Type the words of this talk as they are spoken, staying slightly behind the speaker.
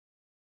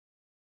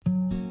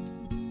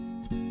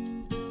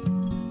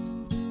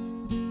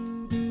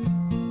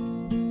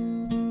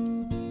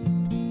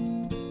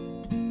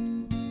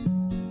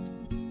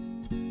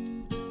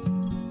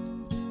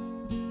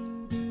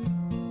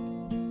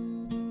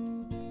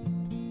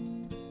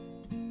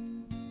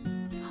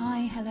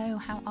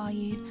how are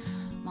you?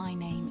 My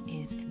name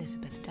is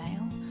Elizabeth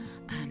Dale,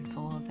 and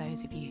for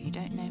those of you who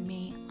don't know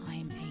me,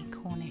 I'm a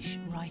Cornish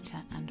writer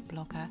and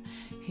blogger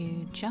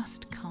who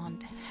just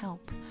can't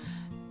help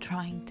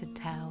trying to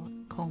tell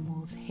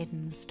Cornwall's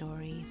hidden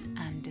stories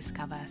and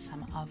discover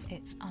some of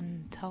its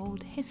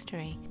untold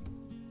history.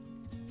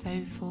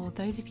 So for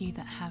those of you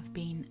that have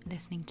been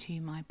listening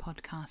to my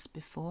podcast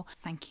before,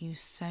 thank you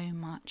so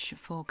much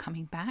for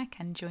coming back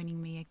and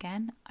joining me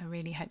again. I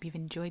really hope you've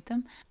enjoyed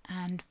them.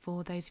 And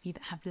for those of you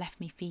that have left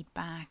me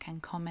feedback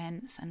and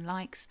comments and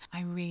likes,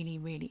 I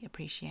really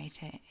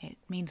appreciate it. It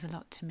means a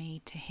lot to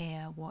me to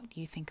hear what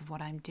you think of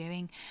what I'm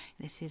doing.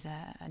 This is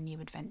a new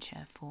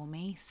adventure for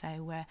me,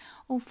 so we're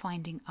all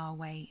finding our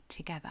way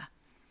together.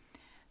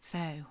 So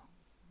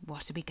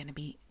what are we going to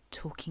be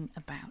talking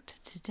about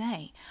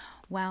today?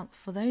 Well,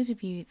 for those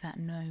of you that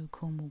know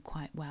Cornwall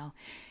quite well,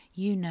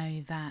 you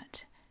know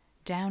that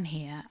down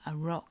here a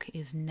rock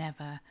is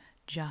never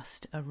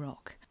just a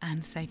rock.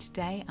 And so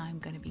today I'm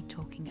going to be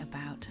talking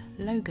about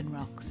Logan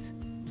rocks.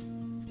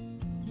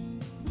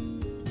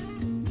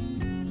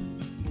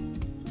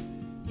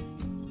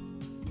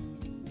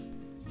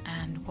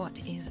 And what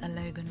is a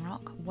Logan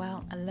rock?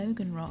 Well, a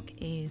Logan rock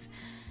is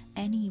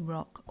any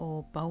rock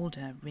or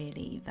boulder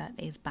really that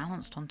is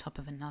balanced on top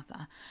of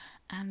another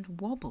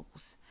and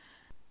wobbles.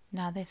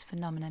 Now this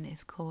phenomenon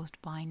is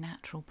caused by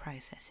natural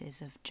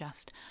processes of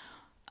just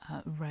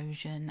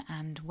erosion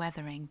and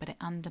weathering, but it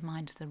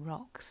undermines the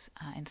rocks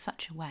in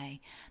such a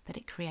way that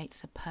it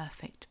creates a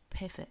perfect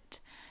pivot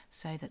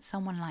so that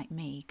someone like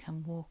me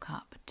can walk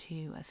up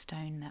to a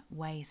stone that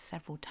weighs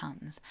several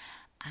tons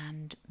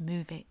and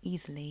move it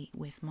easily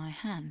with my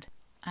hand.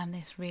 And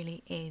this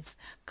really is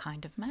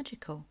kind of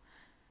magical.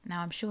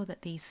 Now, I'm sure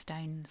that these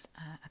stones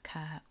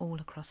occur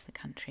all across the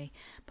country,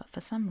 but for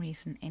some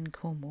reason in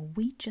Cornwall,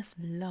 we just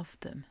love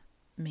them,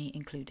 me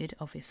included,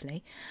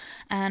 obviously,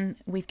 and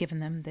we've given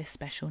them this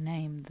special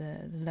name,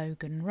 the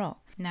Logan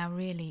rock. Now,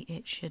 really,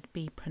 it should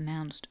be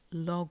pronounced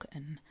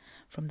Logan,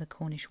 from the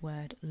Cornish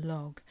word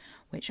log,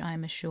 which I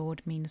am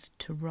assured means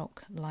to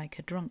rock like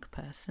a drunk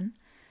person.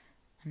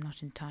 I'm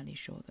not entirely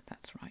sure that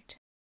that's right.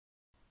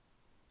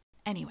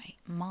 Anyway,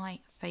 my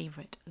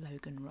favourite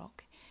Logan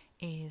rock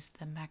is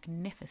the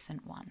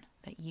magnificent one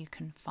that you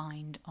can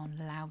find on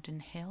Loudon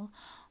Hill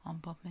on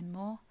Bodmin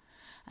Moor,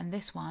 and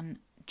this one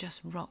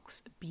just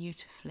rocks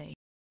beautifully.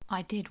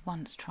 I did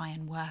once try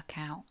and work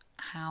out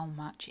how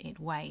much it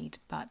weighed,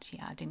 but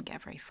I didn't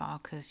get very far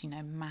because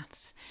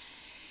maths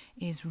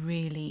is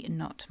really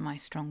not my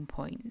strong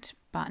point.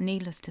 But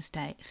needless to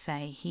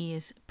say, he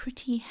is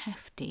pretty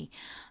hefty,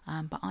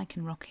 but I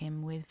can rock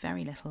him with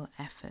very little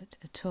effort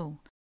at all.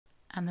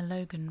 And the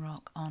Logan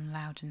Rock on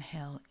Loudon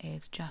Hill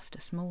is just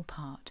a small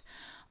part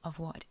of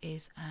what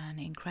is an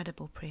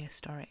incredible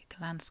prehistoric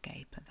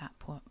landscape at that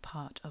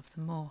part of the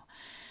moor.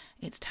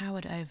 It's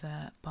towered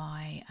over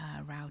by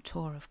Row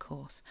Tor, of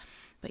course,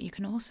 but you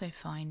can also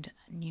find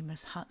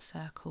numerous hut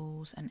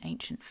circles and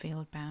ancient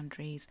field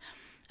boundaries,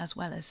 as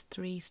well as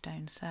 3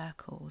 stone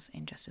circles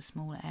in just a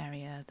small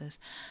area. There's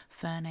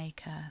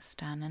Fernacre,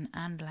 Stannon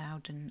and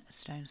Loudon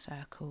Stone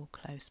Circle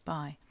close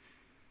by.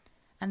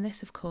 And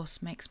this, of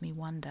course, makes me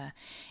wonder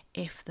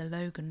if the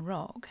Logan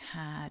Rock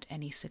had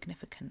any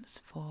significance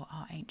for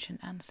our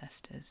ancient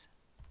ancestors.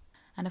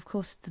 And of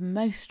course, the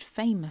most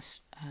famous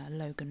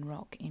Logan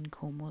Rock in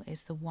Cornwall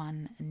is the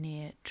one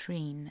near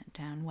Treen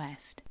down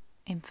west.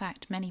 In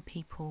fact, many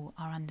people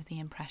are under the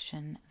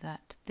impression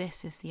that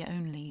this is the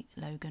only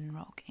Logan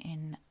Rock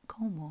in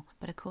Cornwall,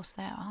 but of course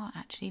there are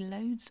actually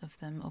loads of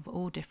them of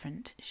all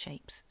different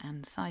shapes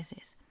and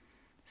sizes.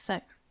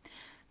 So,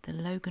 the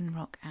Logan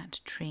Rock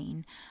at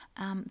Treen,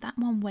 that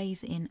one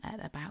weighs in at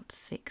about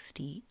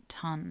 60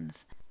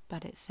 tonnes,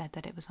 but it's said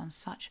that it was on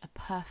such a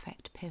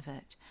perfect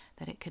pivot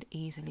that it could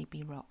easily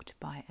be rocked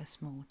by a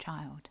small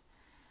child.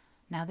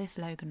 Now this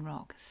Logan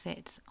Rock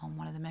sits on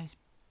one of the most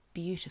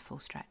beautiful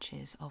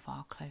stretches of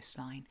our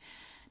coastline,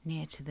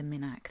 near to the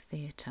Minack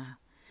Theatre,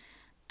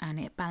 and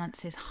it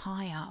balances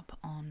high up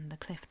on the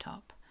cliff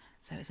top,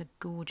 so it's a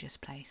gorgeous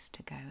place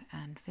to go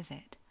and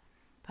visit.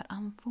 But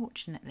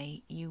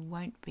unfortunately you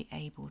won't be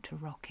able to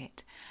rock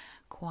it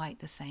quite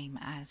the same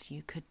as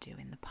you could do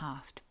in the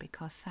past,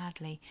 because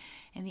sadly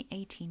in the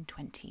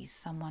 1820s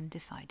someone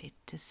decided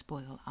to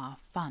spoil our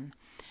fun,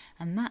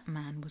 and that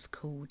man was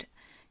called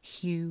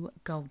Hugh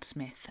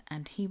Goldsmith,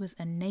 and he was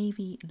a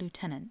Navy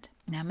lieutenant.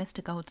 Now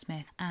Mr.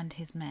 Goldsmith and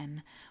his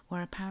men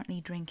were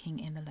apparently drinking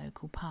in the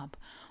local pub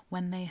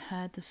when they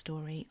heard the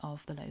story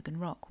of the Logan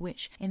Rock,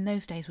 which in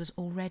those days was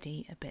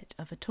already a bit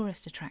of a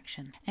tourist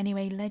attraction.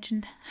 Anyway,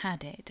 legend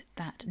had it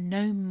that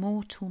no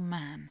mortal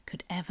man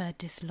could ever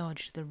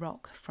dislodge the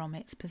rock from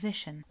its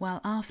position.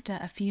 Well, after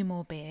a few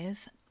more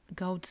beers,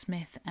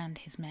 Goldsmith and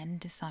his men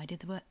decided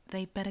that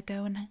they'd better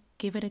go and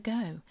give it a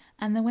go.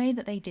 And the way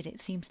that they did it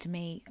seems to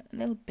me a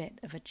little bit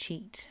of a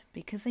cheat,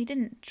 because they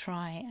didn't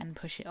try and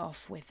push it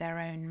off with their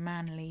own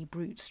manly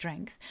brute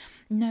strength.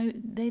 No,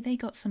 they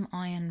got some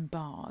iron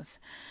bars,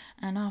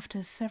 and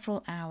after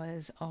several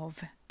hours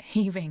of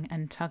heaving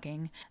and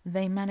tugging,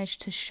 they managed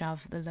to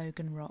shove the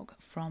Logan Rock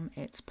from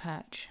its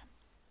perch.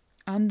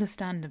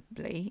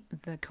 Understandably,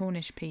 the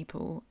Cornish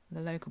people, the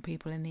local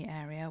people in the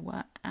area,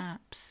 were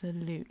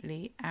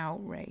absolutely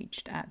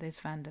outraged at this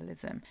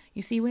vandalism.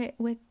 You see,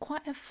 we're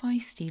quite a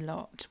feisty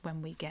lot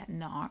when we get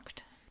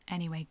narked.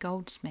 Anyway,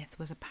 Goldsmith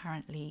was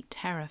apparently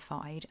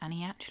terrified, and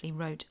he actually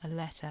wrote a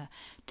letter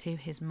to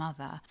his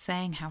mother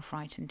saying how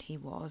frightened he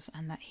was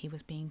and that he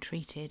was being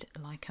treated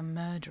like a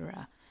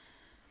murderer.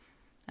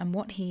 And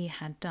what he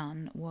had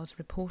done was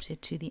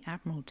reported to the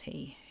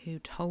Admiralty, who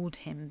told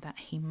him that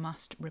he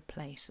must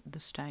replace the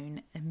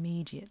stone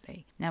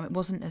immediately. Now, it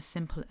wasn't as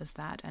simple as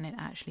that, and it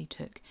actually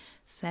took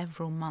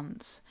several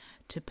months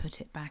to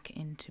put it back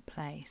into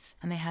place.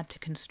 And they had to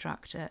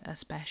construct a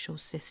special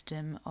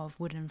system of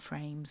wooden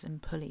frames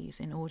and pulleys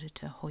in order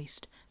to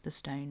hoist the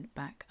stone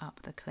back up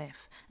the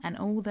cliff. And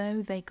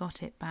although they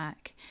got it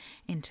back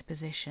into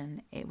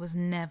position, it was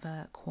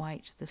never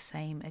quite the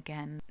same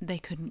again. They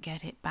couldn't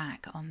get it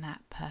back on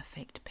that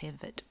perfect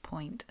pivot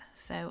point.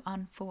 So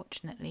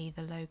unfortunately,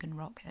 the Logan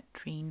Rock at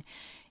Treen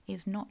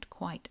is not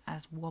quite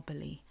as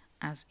wobbly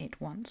as it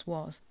once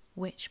was.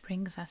 Which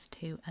brings us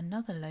to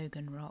another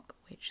Logan Rock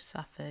which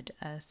suffered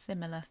a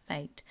similar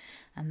fate,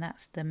 and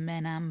that's the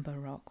Menamber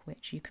Rock,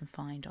 which you can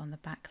find on the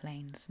back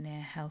lanes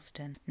near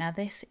Helston. Now,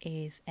 this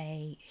is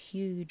a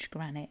huge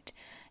granite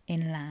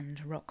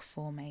inland rock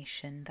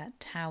formation that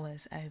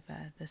towers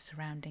over the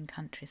surrounding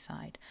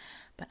countryside,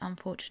 but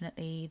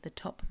unfortunately the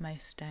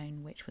topmost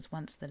stone, which was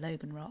once the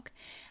Logan Rock,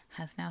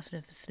 has now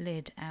sort of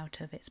slid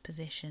out of its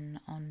position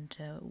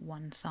onto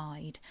one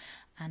side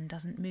and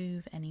doesn't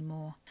move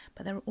anymore.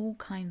 But there are all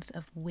kinds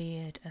of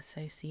weird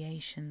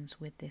associations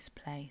with this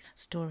place.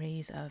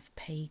 Stories of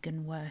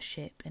pagan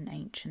worship in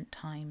ancient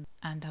times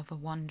and of a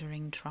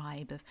wandering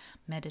tribe of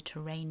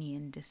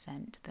Mediterranean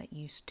descent that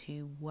used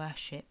to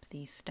worship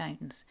these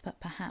stones. But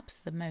perhaps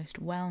the most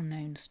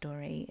well-known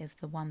story is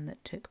the one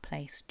that took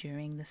place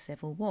during the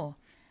Civil War.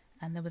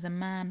 And there was a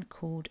man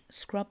called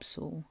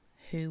Scrubsall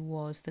who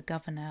was the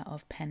governor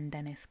of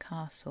Pendennis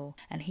Castle,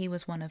 and he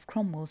was one of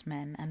Cromwell's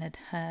men and had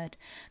heard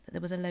that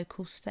there was a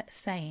local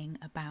saying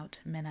about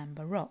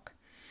Menamber Rock.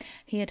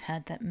 He had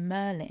heard that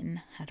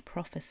Merlin had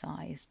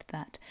prophesied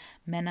that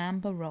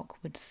Menamber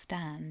Rock would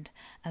stand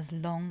as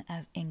long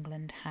as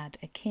England had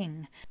a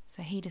king.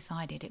 So he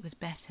decided it was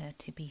better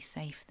to be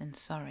safe than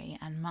sorry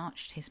and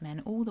marched his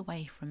men all the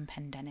way from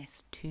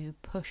Pendennis to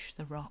push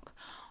the rock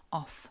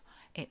off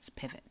its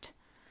pivot.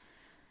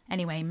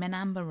 Anyway,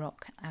 Menamber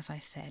Rock, as I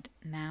said,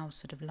 now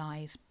sort of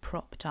lies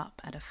propped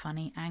up at a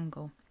funny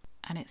angle,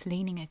 and it's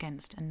leaning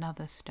against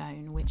another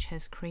stone which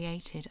has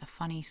created a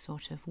funny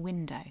sort of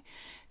window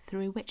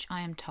through which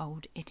I am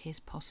told it is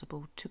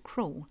possible to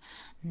crawl,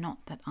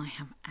 not that I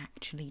have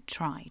actually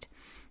tried.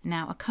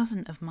 Now, a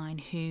cousin of mine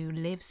who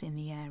lives in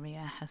the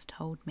area has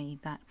told me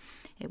that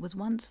it was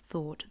once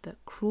thought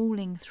that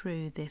crawling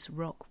through this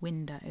rock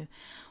window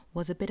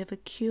was a bit of a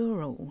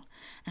cure-all,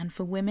 and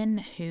for women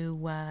who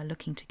were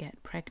looking to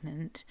get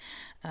pregnant,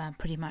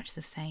 pretty much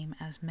the same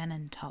as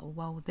Menental,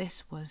 well,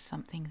 this was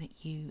something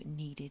that you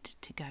needed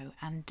to go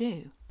and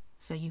do.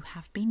 So you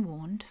have been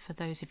warned, for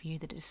those of you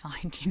that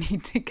decide you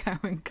need to go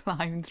and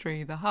climb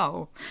through the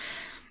hole.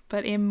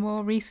 But in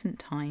more recent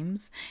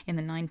times, in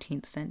the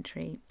 19th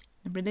century,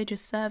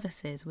 religious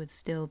services would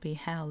still be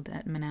held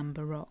at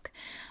Menamber Rock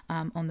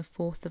on the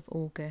 4th of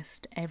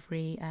August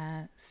every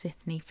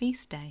Sithni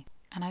feast day.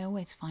 And I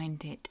always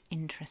find it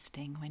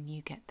interesting when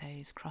you get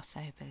those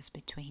crossovers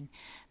between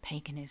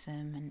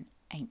paganism and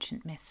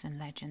ancient myths and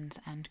legends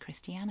and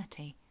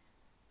Christianity.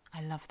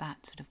 I love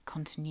that sort of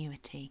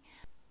continuity.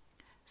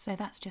 So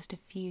that's just a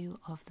few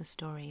of the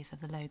stories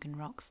of the Logan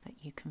Rocks that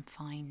you can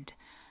find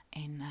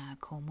in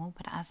Cornwall,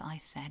 but as I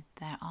said,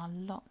 there are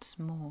lots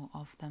more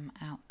of them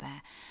out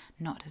there,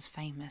 not as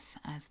famous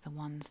as the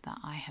ones that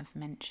I have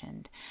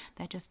mentioned.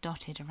 They're just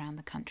dotted around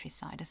the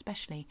countryside,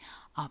 especially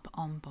up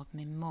on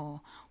Bodmin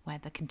Moor, where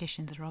the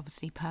conditions are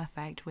obviously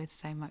perfect with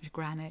so much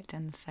granite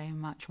and so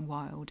much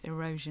wild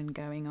erosion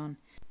going on.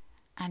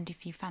 And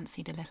if you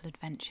fancied a little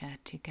adventure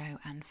to go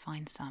and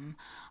find some,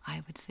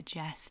 I would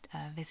suggest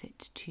a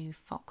visit to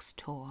Fox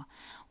Tor,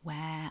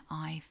 where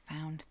I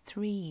found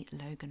 3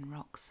 Logan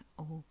Rocks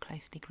all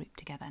closely grouped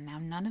together. Now,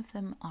 none of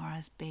them are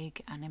as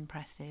big and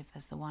impressive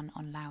as the one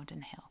on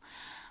Loudon Hill,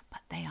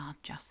 but they are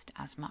just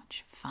as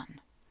much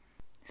fun.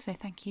 So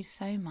thank you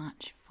so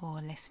much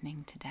for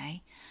listening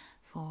today,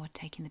 for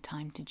taking the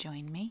time to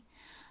join me.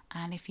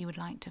 And if you would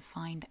like to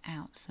find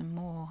out some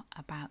more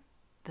about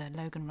the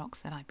Logan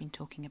Rocks that I've been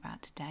talking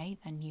about today,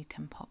 then you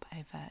can pop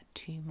over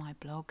to my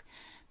blog,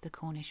 The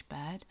Cornish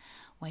Bird,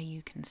 where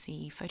you can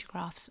see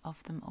photographs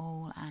of them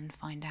all and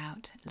find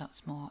out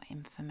lots more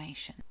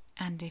information.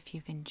 And if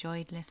you've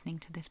enjoyed listening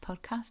to this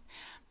podcast,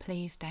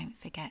 please don't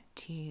forget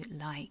to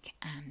like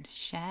and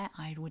share.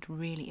 I would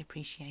really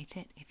appreciate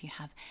it. If you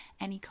have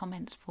any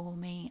comments for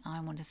me, I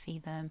want to see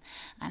them.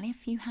 And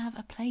if you have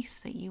a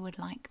place that you would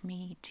like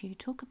me to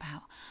talk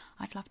about,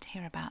 I'd love to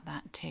hear about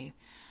that too.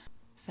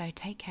 So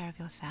take care of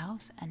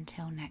yourselves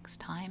until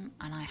next time,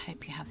 and I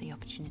hope you have the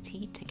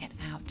opportunity to get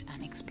out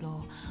and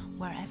explore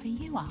wherever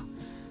you are.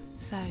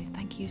 So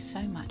thank you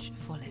so much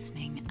for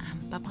listening,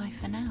 and bye bye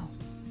for now.